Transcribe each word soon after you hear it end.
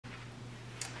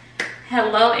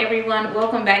Hello everyone,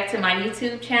 welcome back to my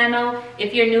YouTube channel.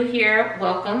 If you're new here,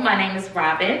 welcome. My name is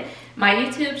Robyn. My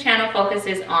YouTube channel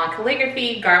focuses on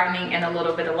calligraphy, gardening, and a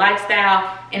little bit of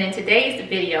lifestyle. And in today's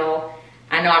video,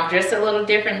 I know I'm dressed a little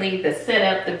differently, the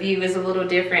setup, the view is a little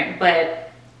different, but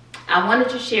I wanted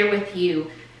to share with you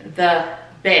the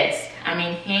best,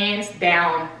 hands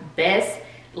down best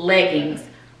leggings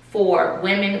for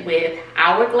women with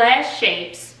hourglass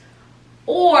shapes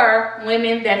or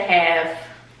women that have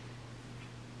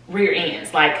rear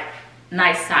ends, like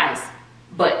nice size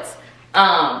butts.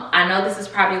 I know this is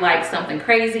probably like something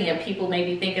crazy and people may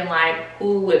be thinking like,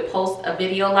 who would post a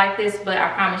video like this? But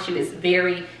I promise you it's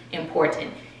very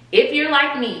important. If you're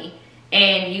like me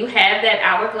and you have that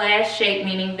hourglass shape,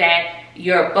 meaning that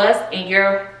your bust and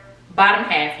your bottom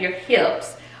half, your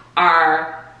hips,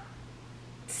 are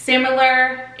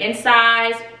similar in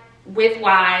size,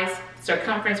 width-wise,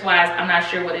 circumference-wise, I'm not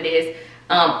sure what it is,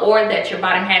 or that your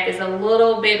bottom half is a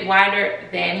little bit wider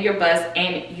than your bust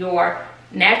and your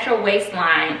natural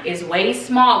waistline is way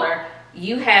smaller,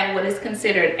 you have what is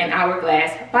considered an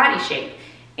hourglass body shape.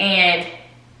 And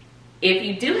if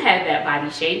you do have that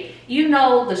body shape, you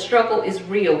know the struggle is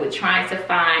real with trying to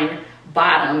find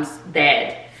bottoms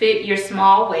that fit your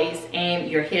small waist and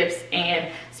your hips,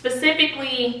 and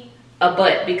specifically a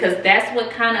butt, because that's what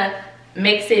kind of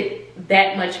makes it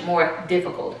that much more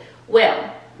difficult.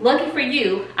 Well, lucky for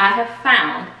you, I have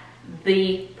found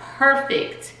the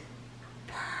perfect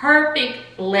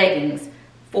leggings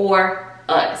for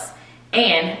us.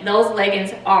 And those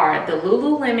leggings are the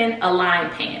Lululemon Align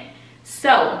Pant.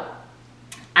 So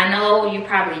I know you're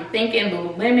probably thinking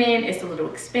Lululemon is a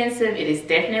little expensive. It is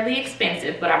definitely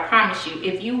expensive, but I promise you,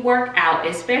 if you work out,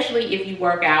 especially if you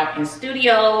work out in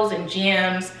studios and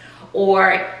gyms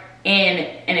or in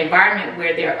an environment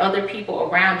where there are other people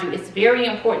around you, it's very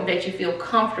important that you feel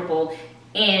comfortable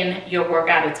in your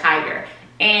workout attire.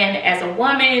 And as a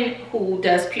woman who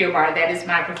does Pure Barre, that is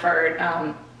my preferred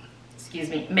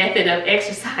method of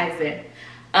exercising.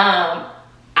 I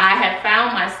have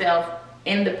found myself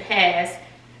in the past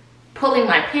pulling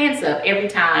my pants up every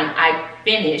time I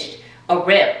finished a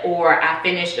rep or I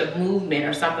finished a movement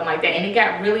or something like that, and it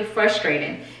got really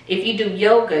frustrating. If you do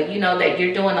yoga, you know that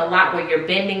you're doing a lot where you're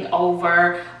bending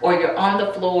over or you're on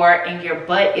the floor and your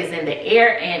butt is in the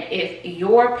air, and if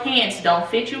your pants don't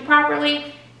fit you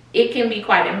properly, it can be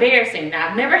quite embarrassing. Now,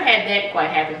 I've never had that quite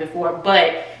happen before,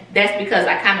 but that's because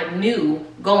I kind of knew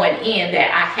going in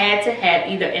that I had to have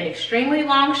either an extremely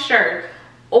long shirt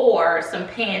or some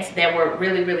pants that were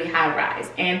really, really high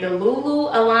rise. And the Lulu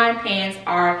Align pants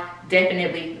are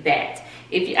definitely that.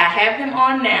 I have them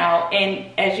on now, and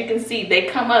as you can see, they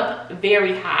come up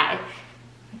very high.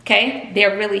 Okay,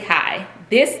 they're really high.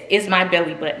 This is my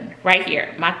belly button right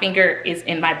here. My finger is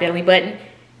in my belly button,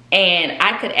 and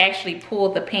I could actually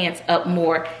pull the pants up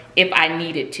more if I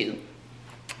needed to.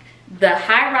 The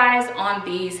high rise on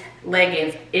these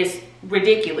leggings is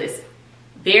ridiculous.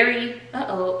 Very,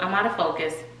 I'm out of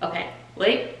focus. Okay,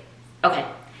 wait, okay.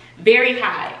 Very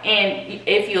high, and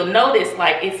if you'll notice,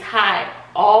 like, it's high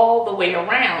all the way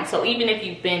around. So even if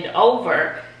you bend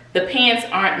over, the pants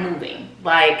aren't moving.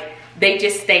 Like, they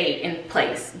just stay in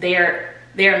place. They're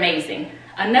amazing.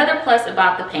 Another plus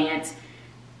about the pants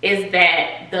is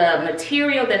that the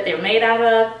material that they're made out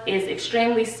of is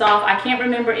extremely soft. I can't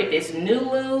remember if it's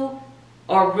Nulu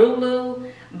or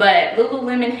Rulu, but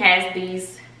Lululemon has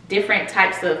these different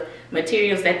types of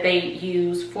materials that they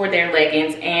use for their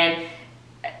leggings, and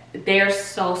they're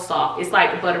so soft. It's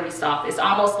like buttery soft. It's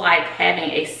almost like having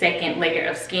a second layer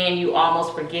of skin. You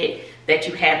almost forget that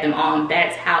you have them on.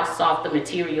 That's how soft the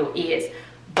material is.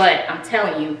 But I'm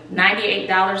telling you, $98,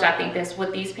 I think that's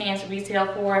what these pants retail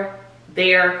for.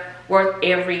 They're worth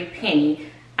every penny.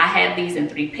 I have these in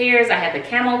 3 pairs. I have the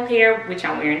camo pair, which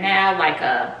I'm wearing now, like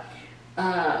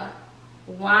a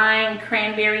wine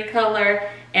cranberry color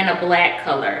and a black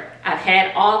color. I've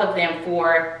had all of them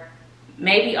for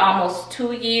maybe almost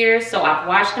 2 years, so I've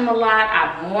washed them a lot,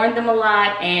 I've worn them a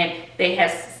lot, and they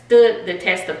have stood the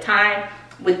test of time.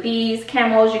 With these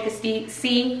camos, you can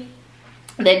see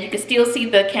that you can still see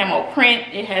the camo print.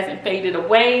 It hasn't faded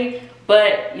away.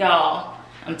 But y'all,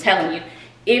 I'm telling you,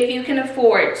 if you can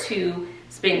afford to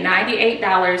spend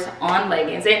 $98 on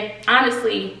leggings, and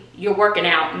honestly, you're working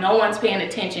out, no one's paying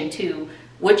attention to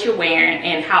what you're wearing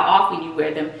and how often you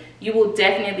wear them, you will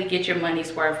definitely get your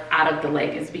money's worth out of the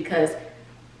leggings, because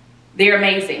they're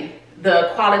amazing.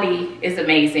 The quality is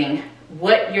amazing.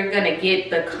 What you're gonna get,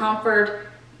 the comfort,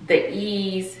 the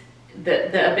ease,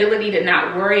 the ability to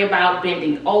not worry about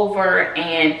bending over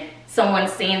and someone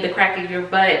seeing the crack of your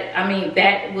butt,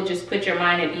 that will just put your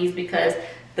mind at ease, because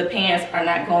the pants are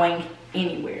not going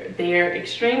anywhere. They're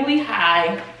extremely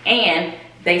high and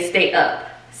they stay up.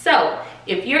 So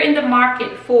if you're in the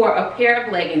market for a pair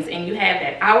of leggings and you have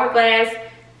that hourglass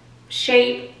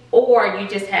shape, or you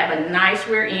just have a nice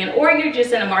rear end, or you're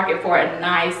just in the market for a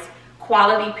nice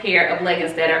quality pair of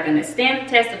leggings that are going to stand the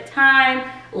test of time,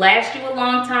 last you a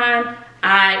long time,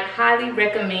 I highly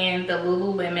recommend the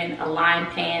Lululemon Align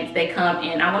Pants. They come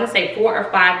in, I want to say 4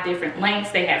 or 5 different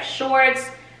lengths. They have shorts,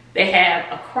 they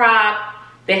have a crop,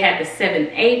 they have the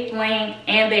 7/8 length,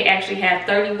 and they actually have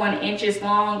 31 inches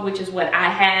long, which is what I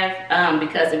have,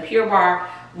 because in Pure Barre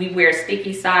we wear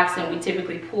sticky socks and we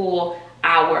typically pull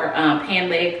our pant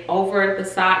leg over the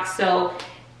socks. So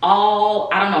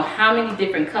I don't know how many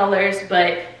different colors,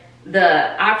 but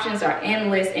the options are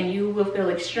endless and you will feel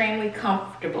extremely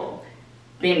comfortable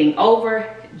bending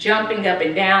over, jumping up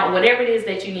and down, whatever it is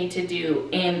that you need to do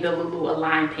in the Lulu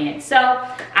Align Pant. So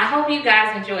I hope you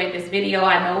guys enjoyed this video.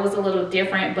 I know it was a little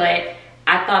different, but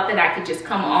I thought that I could just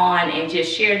come on and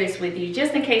just share this with you,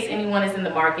 just in case anyone is in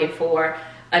the market for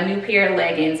a new pair of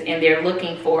leggings and they're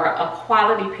looking for a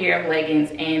quality pair of leggings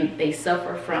and they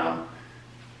suffer from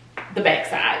the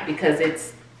backside, because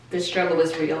the struggle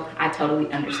is real. I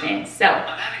totally understand. So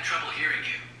I'm having trouble hearing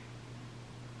you.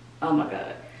 Oh my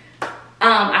God.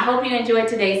 I hope you enjoyed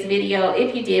today's video.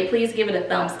 If you did, please give it a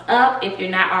thumbs up. If you're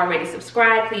not already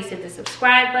subscribed, please hit the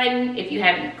subscribe button. If you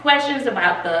have any questions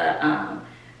about the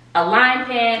Align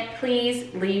Pant,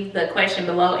 please leave the question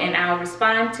below and I'll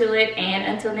respond to it. And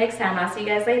until next time, I'll see you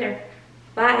guys later.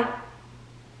 Bye.